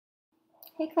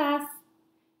Hey class,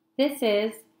 this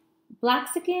is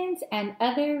Blaxicans and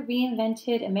Other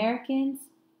Reinvented Americans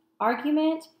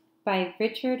argument by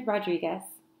Richard Rodriguez.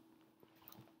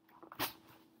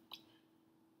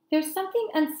 There's something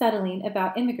unsettling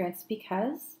about immigrants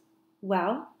because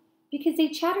they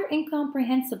chatter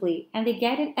incomprehensibly and they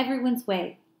get in everyone's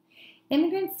way.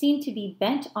 Immigrants seem to be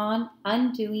bent on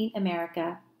undoing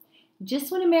America. Just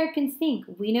when Americans think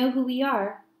we know who we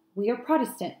are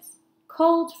Protestants,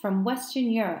 culled from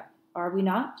Western Europe, are we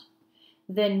not?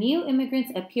 The new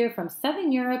immigrants appear from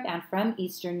Southern Europe and from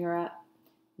Eastern Europe.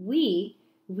 We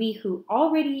who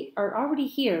are already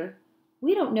here,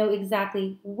 we don't know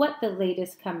exactly what the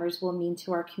latest comers will mean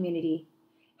to our community.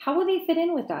 How will they fit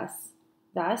in with us?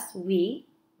 Thus, we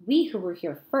who were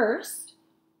here first,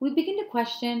 we begin to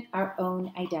question our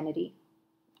own identity.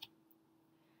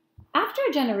 After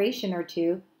a generation or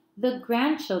two, the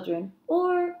grandchildren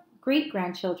or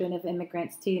great-grandchildren of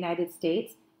immigrants to the United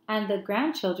States and the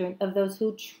grandchildren of those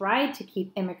who tried to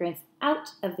keep immigrants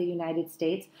out of the United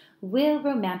States will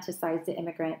romanticize the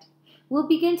immigrant. We'll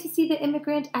begin to see the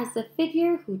immigrant as the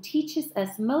figure who teaches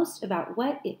us most about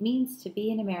what it means to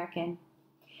be an American.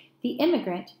 The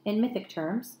immigrant, in mythic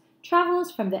terms,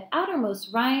 travels from the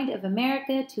outermost rind of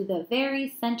America to the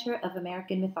very center of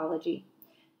American mythology.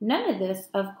 None of this,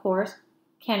 of course,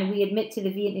 can we admit to the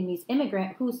Vietnamese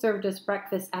immigrant who served us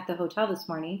breakfast at the hotel this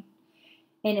morning.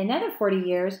 In another 40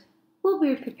 years, we'll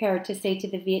be prepared to say to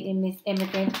the Vietnamese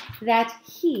immigrant that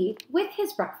he, with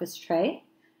his breakfast tray,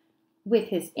 with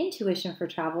his intuition for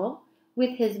travel,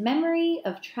 with his memory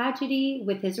of tragedy,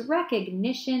 with his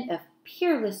recognition of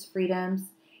peerless freedoms,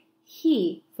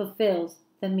 he fulfills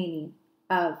the meaning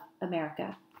of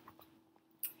America.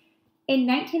 In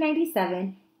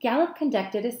 1997, Gallup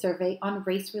conducted a survey on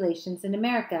race relations in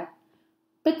America,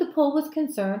 but the poll was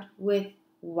concerned with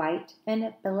white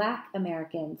and black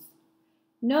Americans.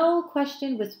 No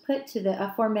question was put to the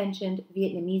aforementioned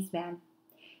Vietnamese man.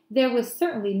 There was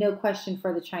certainly no question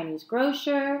for the Chinese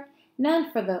grocer,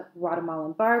 none for the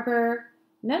Guatemalan barber,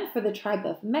 none for the tribe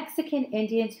of Mexican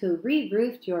Indians who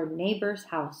re-roofed your neighbor's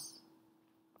house.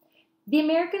 The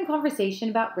American conversation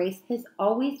about race has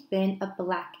always been a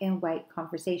black and white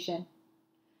conversation.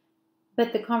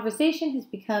 But the conversation has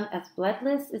become as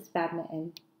bloodless as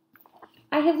badminton.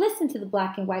 I have listened to the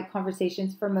black and white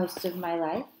conversations for most of my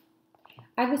life.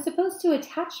 I was supposed to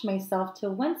attach myself to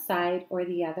one side or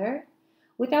the other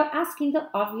without asking the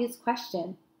obvious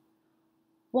question.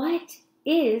 What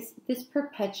is this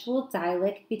perpetual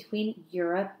dialect between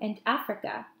Europe and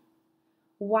Africa?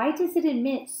 Why does it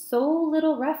emit so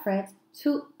little reference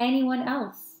to anyone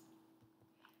else?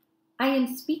 I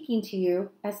am speaking to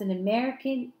you as an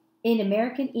American in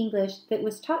American English that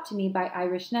was taught to me by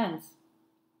Irish nuns,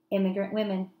 immigrant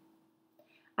women.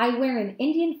 I wear an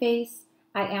Indian face,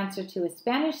 I answer to a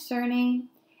Spanish surname,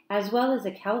 as well as a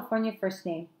California first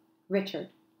name, Richard.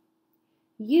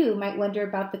 You might wonder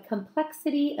about the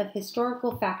complexity of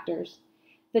historical factors,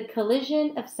 the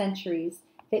collision of centuries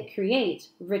that create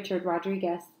Richard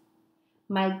Rodriguez.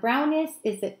 My brownness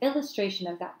is the illustration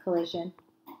of that collision,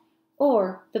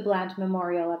 or the bland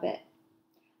memorial of it.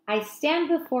 I stand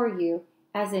before you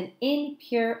as an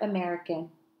impure American,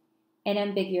 an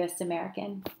ambiguous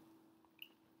American.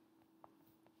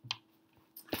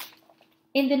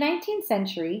 In the 19th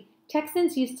century,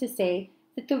 Texans used to say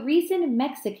that the reason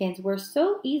Mexicans were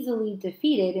so easily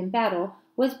defeated in battle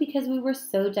was because we were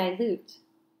so dilute,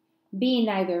 being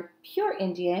neither pure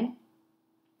Indian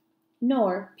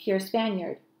nor pure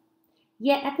Spaniard.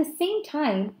 Yet at the same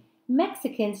time,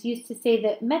 Mexicans used to say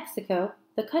that Mexico,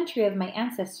 the country of my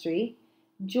ancestry,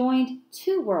 joined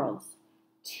two worlds,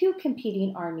 two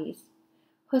competing armies.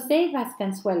 José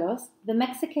Vasconcelos, the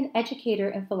Mexican educator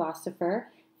and philosopher,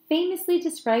 famously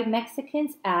described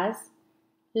Mexicans as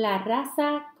la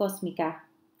raza cósmica,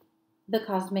 the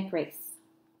cosmic race.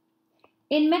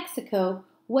 In Mexico,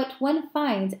 what one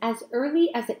finds as early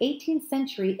as the 18th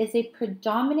century is a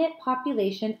predominant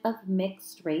population of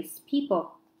mixed race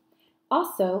people.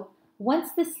 Also,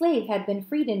 once the slave had been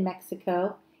freed in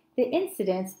Mexico, the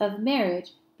incidence of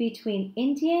marriage between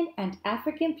Indian and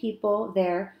African people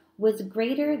there was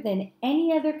greater than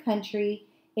any other country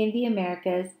in the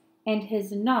Americas and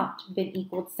has not been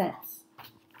equaled since.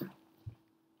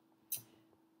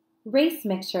 Race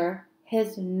mixture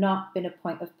has not been a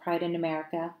point of pride in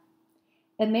America.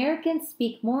 Americans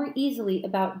speak more easily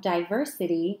about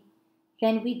diversity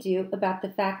than we do about the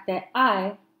fact that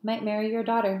I might marry your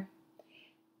daughter.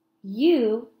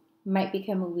 You might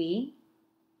become a we,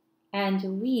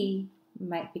 and we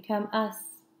might become us.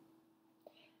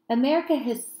 America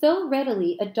has so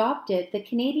readily adopted the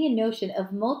Canadian notion of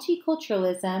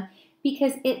multiculturalism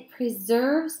because it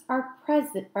preserves our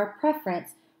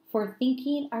preference for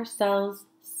thinking ourselves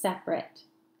separate.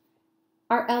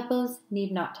 Our elbows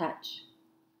need not touch.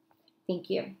 Thank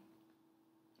you.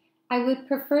 I would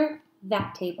prefer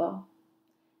that table.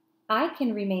 I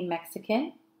can remain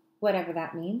Mexican, whatever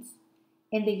that means,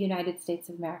 in the United States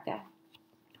of America.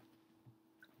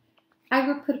 I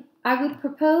would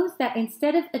propose that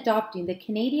instead of adopting the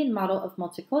Canadian model of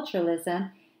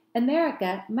multiculturalism,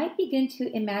 America might begin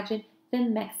to imagine the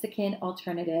Mexican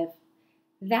alternative,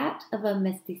 that of a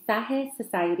mestizaje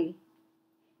society.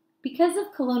 Because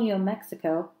of colonial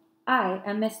Mexico, I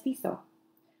am mestizo,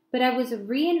 but I was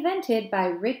reinvented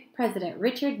by President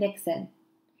Richard Nixon.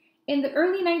 In the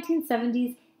early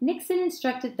 1970s, Nixon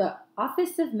instructed the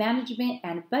Office of Management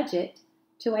and Budget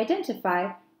to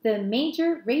identify the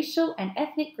major racial and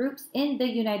ethnic groups in the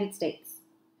United States.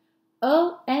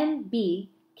 OMB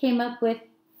came up with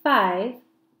 5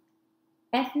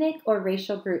 ethnic or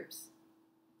racial groups.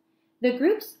 The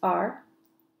groups are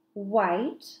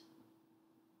white,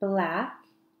 Black,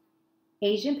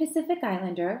 Asian Pacific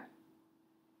Islander,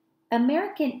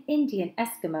 American Indian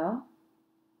Eskimo,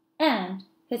 and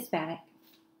Hispanic.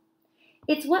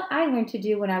 It's what I learned to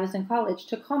do when I was in college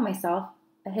to call myself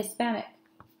a Hispanic.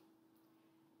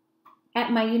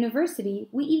 At my university,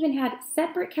 we even had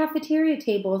separate cafeteria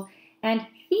tables and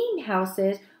theme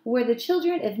houses where the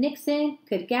children of Nixon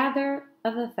could gather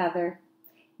of a feather.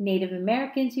 Native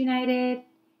Americans United,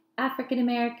 African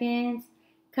Americans,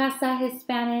 Casa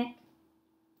Hispanic.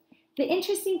 The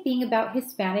interesting thing about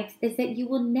Hispanics is that you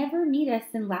will never meet us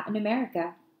in Latin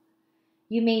America.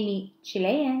 You may meet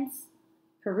Chileans,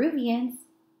 Peruvians,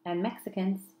 and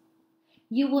Mexicans.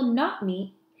 You will not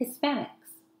meet Hispanics.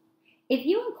 If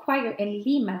you inquire in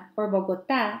Lima or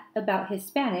Bogotá about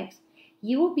Hispanics,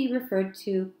 you will be referred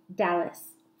to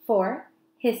Dallas, for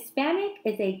Hispanic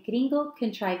is a gringo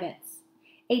contrivance,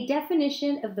 a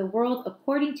definition of the world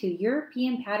according to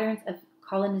European patterns of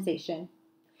colonization.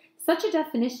 Such a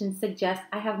definition suggests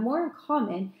I have more in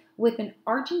common with an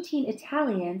Argentine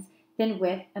Italians than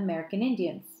with American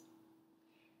Indians.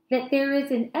 That there is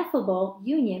an ineffable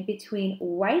union between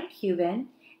white Cuban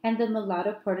and the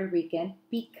mulatto Puerto Rican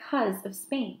because of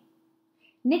Spain.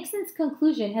 Nixon's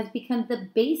conclusion has become the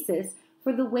basis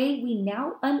for the way we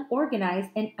now unorganize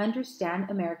and understand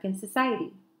American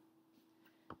society.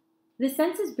 The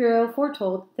Census Bureau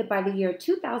foretold that by the year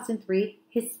 2003,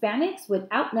 Hispanics would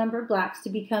outnumber Blacks to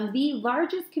become the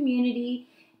largest community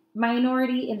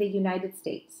minority in the United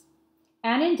States.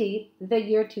 And indeed, the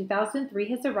year 2003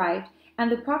 has arrived,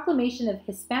 and the proclamation of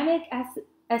Hispanic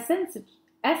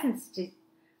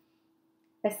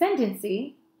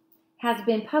ascendancy has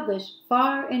been published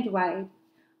far and wide.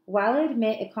 While I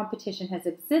admit a competition does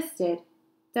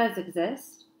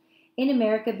exist, in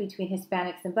America between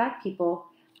Hispanics and Black people,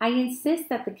 I insist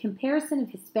that the comparison of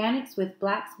Hispanics with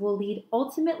Blacks will lead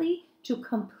ultimately to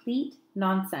complete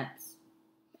nonsense.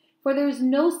 For there is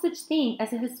no such thing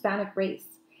as a Hispanic race.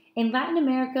 In Latin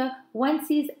America, one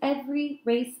sees every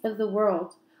race of the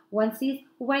world. One sees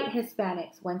white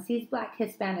Hispanics, one sees Black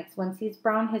Hispanics, one sees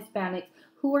brown Hispanics,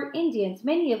 who are Indians,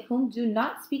 many of whom do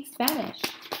not speak Spanish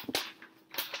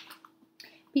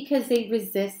because they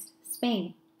resist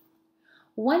Spain.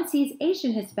 One sees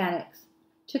Asian Hispanics.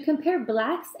 To compare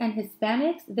Blacks and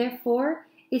Hispanics, therefore,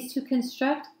 is to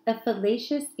construct a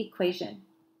fallacious equation.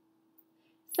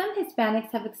 Some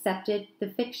Hispanics have accepted the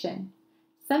fiction.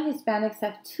 Some Hispanics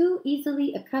have too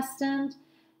easily accustomed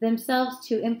themselves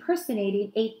to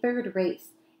impersonating a third race,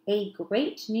 a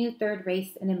great new third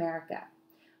race in America.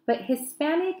 But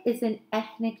Hispanic is an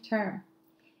ethnic term.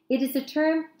 It is a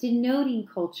term denoting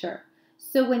culture.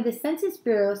 So when the Census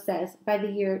Bureau says by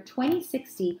the year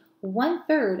 2060,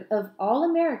 1/3 of all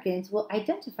Americans will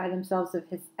identify themselves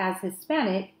as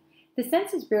Hispanic, the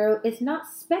Census Bureau is not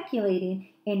speculating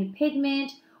in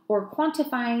pigment or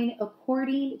quantifying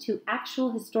according to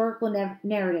actual historical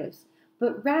narratives,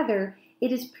 but rather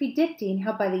it is predicting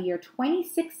how by the year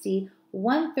 2060,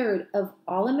 1/3 of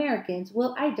all Americans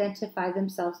will identify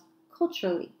themselves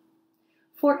culturally.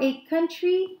 For a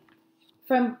country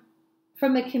from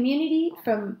a community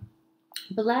from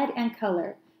blood and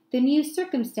color, the new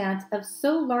circumstance of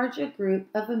so large a group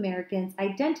of Americans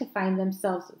identifying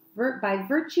themselves by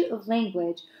virtue of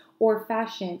language or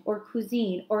fashion or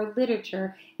cuisine or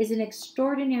literature is an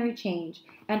extraordinary change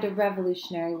and a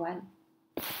revolutionary one.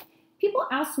 People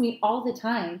ask me all the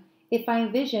time if I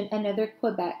envision another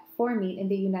Quebec forming in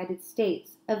the United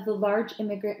States of the large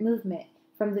immigrant movement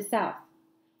from the South.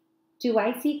 Do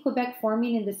I see Quebec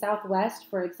forming in the Southwest,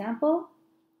 for example?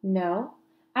 No,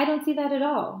 I don't see that at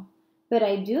all. But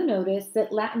I do notice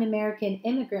that Latin American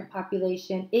immigrant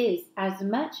population is as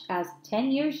much as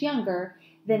 10 years younger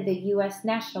than the U.S.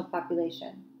 national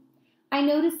population. I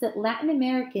notice that Latin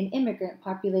American immigrant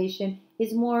population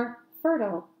is more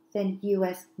fertile than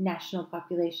U.S. national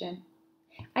population.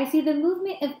 I see the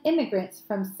movement of immigrants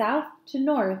from south to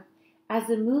north as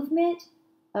a movement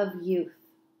of youth,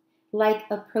 like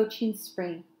approaching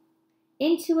spring,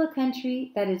 into a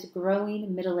country that is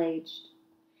growing middle-aged.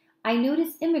 I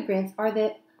notice immigrants are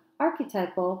the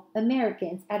archetypal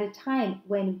Americans at a time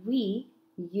when we,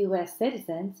 U.S.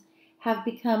 citizens, have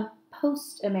become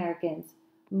post-Americans,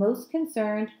 most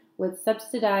concerned with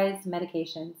subsidized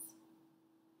medications.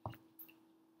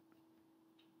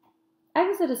 I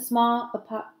was at a small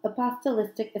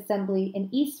apostolic assembly in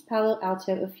East Palo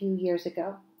Alto a few years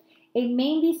ago, a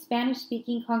mainly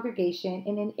Spanish-speaking congregation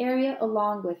in an area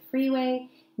along with freeway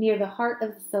near the heart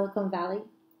of the Silicon Valley.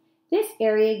 This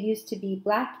area used to be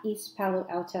Black East Palo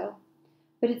Alto,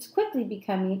 but it's quickly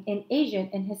becoming an Asian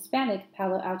and Hispanic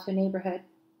Palo Alto neighborhood.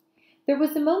 There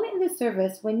was a moment in the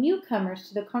service when newcomers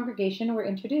to the congregation were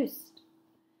introduced.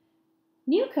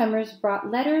 Newcomers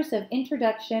brought letters of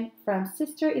introduction from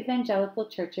sister evangelical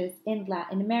churches in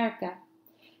Latin America.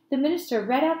 The minister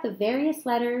read out the various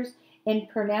letters and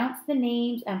pronounced the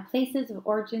names and places of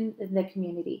origin in the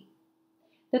community.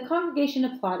 The congregation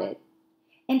applauded,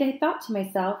 and I thought to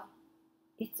myself,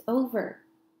 it's over.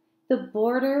 The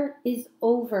border is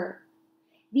over.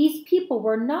 These people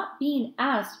were not being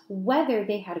asked whether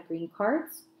they had green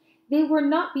cards. They were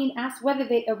not being asked whether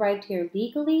they arrived here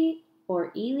legally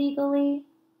or illegally.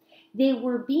 They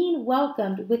were being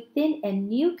welcomed within a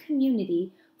new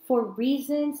community for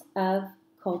reasons of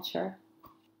culture.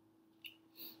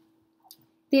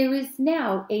 There is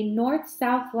now a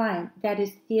north-south line that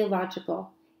is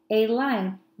theological, a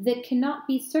line that cannot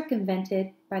be circumvented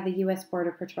by the U.S.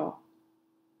 Border Patrol.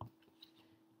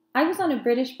 I was on a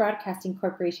British Broadcasting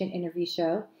Corporation interview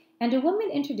show, and a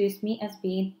woman introduced me as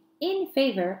being in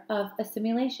favor of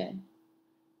assimilation.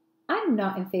 I'm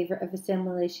not in favor of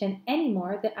assimilation any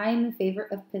more than I am in favor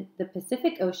of the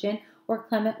Pacific Ocean or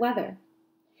clement weather.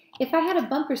 If I had a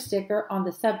bumper sticker on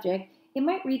the subject, it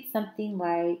might read something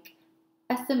like,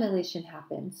 assimilation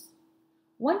happens.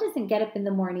 One doesn't get up in the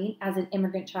morning as an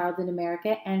immigrant child in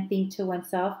America and think to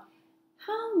oneself,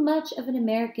 how much of an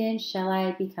American shall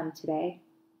I become today?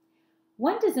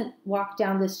 One doesn't walk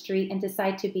down the street and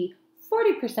decide to be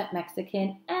 40%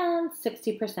 Mexican and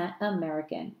 60%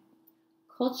 American.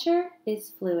 Culture is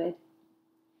fluid.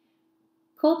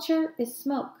 Culture is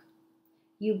smoke.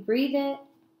 You breathe it,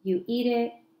 you eat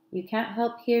it, you can't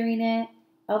help hearing it.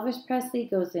 Elvis Presley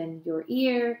goes in your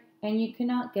ear, and you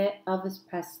cannot get Elvis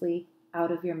Presley out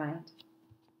of your mind.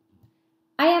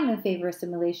 I am in favor of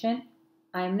assimilation.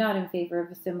 I am not in favor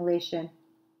of assimilation.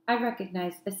 I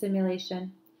recognize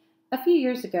assimilation. A few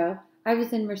years ago, I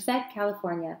was in Merced,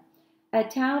 California, a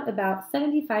town about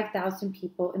 75,000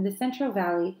 people in the Central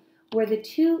Valley, where the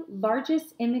two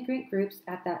largest immigrant groups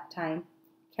at that time,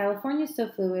 California is so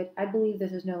fluid, I believe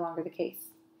this is no longer the case,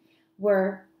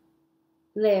 were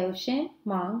Laotian,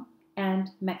 Hmong, and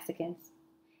Mexicans.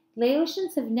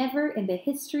 Laotians have never in the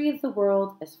history of the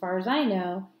world, as far as I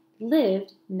know,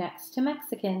 lived next to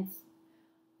Mexicans.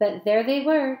 But there they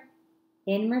were,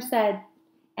 in Merced,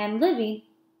 and living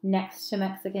next to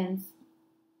Mexicans.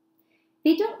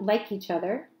 They don't like each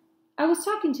other. I was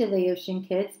talking to Laotian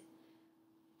kids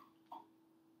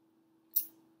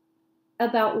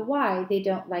about why they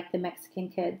don't like the Mexican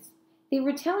kids. They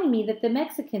were telling me that the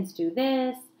Mexicans do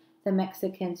this, the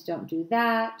Mexicans don't do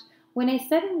that, when I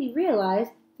suddenly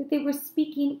realized that they were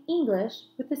speaking English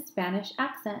with a Spanish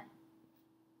accent.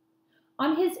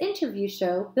 On his interview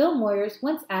show, Bill Moyers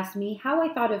once asked me how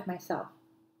I thought of myself,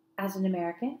 as an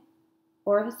American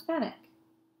or a Hispanic.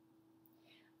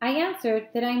 I answered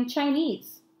that I'm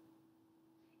Chinese,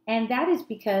 and that is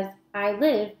because I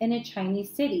live in a Chinese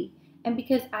city, and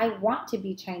because I want to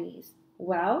be Chinese.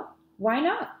 Well, why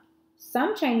not?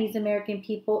 Some Chinese American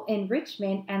people in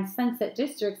Richmond and Sunset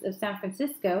districts of San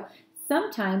Francisco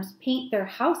sometimes paint their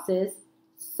houses,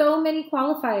 so many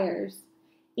qualifiers,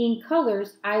 in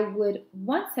colors I would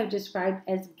once have described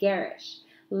as garish,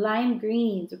 lime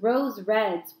greens, rose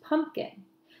reds, pumpkin.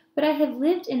 But I have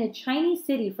lived in a Chinese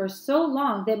city for so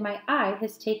long that my eye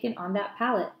has taken on that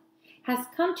palette, has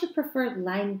come to prefer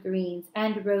lime greens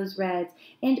and rose reds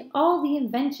and all the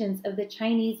inventions of the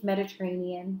Chinese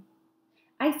Mediterranean.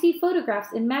 I see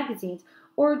photographs in magazines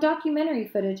or documentary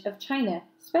footage of China,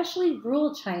 especially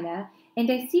rural China, and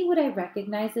I see what I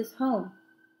recognize as home.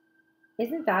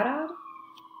 Isn't that odd?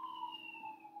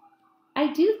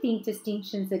 I do think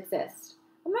distinctions exist.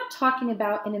 I'm I'm not talking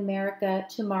about an America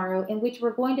tomorrow in which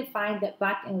we're going to find that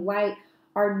black and white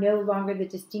are no longer the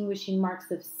distinguishing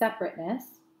marks of separateness.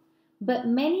 But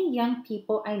many young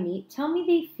people I meet tell me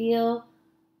they feel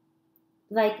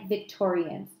like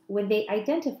Victorians when they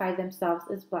identify themselves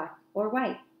as black or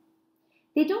white.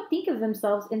 They don't think of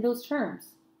themselves in those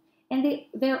terms. And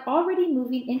they're already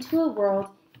moving into a world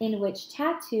in which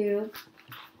tattoo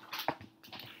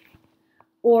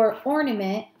or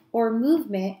ornament or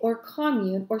movement or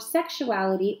commune or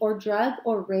sexuality or drug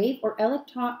or rave or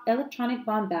electronic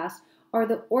bombast are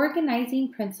the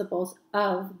organizing principles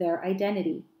of their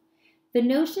identity. The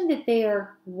notion that they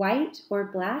are white or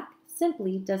black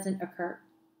simply doesn't occur.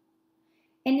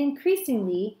 And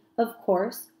increasingly, of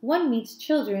course, one meets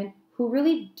children who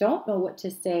really don't know what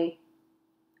to say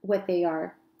what they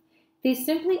are. They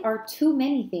simply are too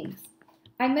many things.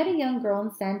 I met a young girl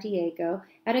in San Diego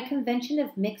at a convention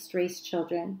of mixed-race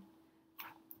children,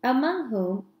 among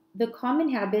whom the common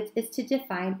habit is to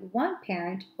define one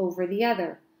parent over the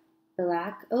other,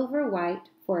 black over white,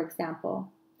 for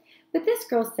example. But this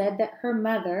girl said that her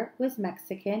mother was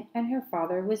Mexican and her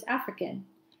father was African.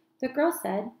 The girl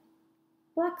said,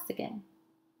 Blaxican.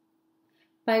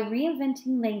 By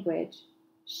reinventing language,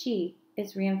 she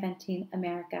is reinventing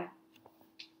America.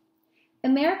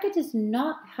 America does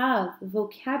not have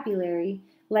vocabulary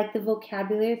like the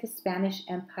vocabulary of the Spanish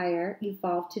Empire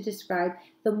evolved to describe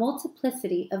the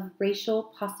multiplicity of racial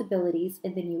possibilities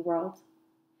in the New World.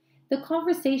 The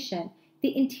conversation,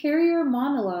 the interior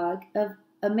monologue of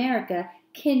America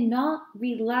cannot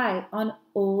rely on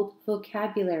old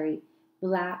vocabulary,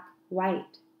 black,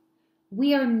 white.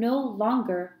 We are no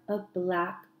longer a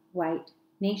black-white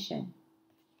nation.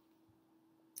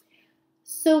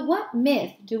 So what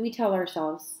myth do we tell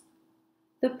ourselves?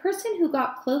 The person who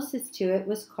got closest to it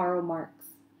was Karl Marx.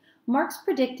 Marx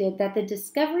predicted that the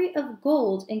discovery of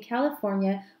gold in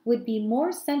California would be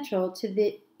more central to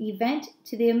the event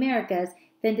to the Americas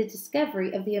than the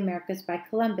discovery of the Americas by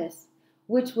Columbus,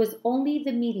 which was only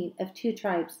the meeting of two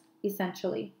tribes,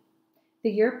 essentially,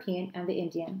 the European and the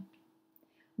Indian.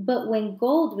 But when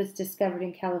gold was discovered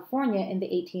in California in the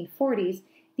 1840s,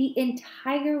 the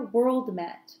entire world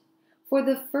met. For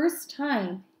the first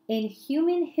time in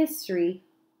human history,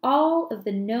 all of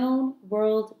the known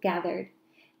world gathered.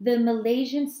 The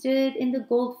Malaysian stood in the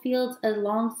gold fields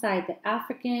alongside the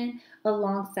African,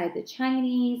 alongside the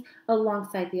Chinese,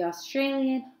 alongside the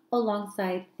Australian,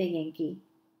 alongside the Yankee.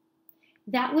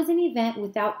 That was an event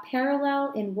without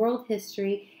parallel in world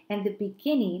history and the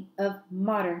beginning of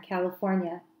modern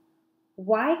California.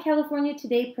 Why California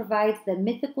today provides the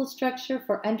mythical structure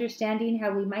for understanding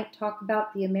how we might talk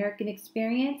about the American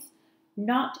experience,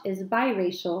 not as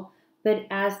biracial, but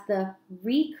as the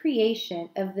recreation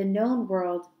of the known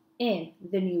world in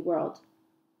the new world.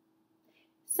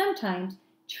 Sometimes,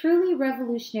 truly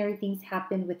revolutionary things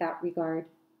happen without regard.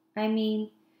 I mean,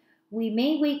 we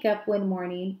may wake up one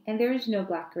morning and there is no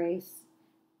black race.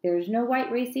 There is no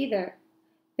white race either.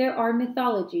 There are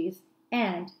mythologies,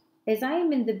 and as I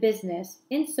am in the business,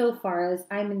 insofar as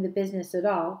I'm in the business at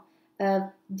all, of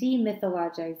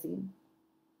demythologizing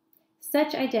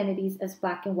such identities as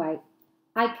black and white,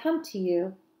 I come to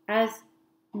you as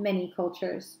many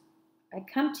cultures. I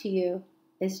come to you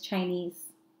as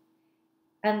Chinese.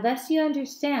 Unless you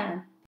understand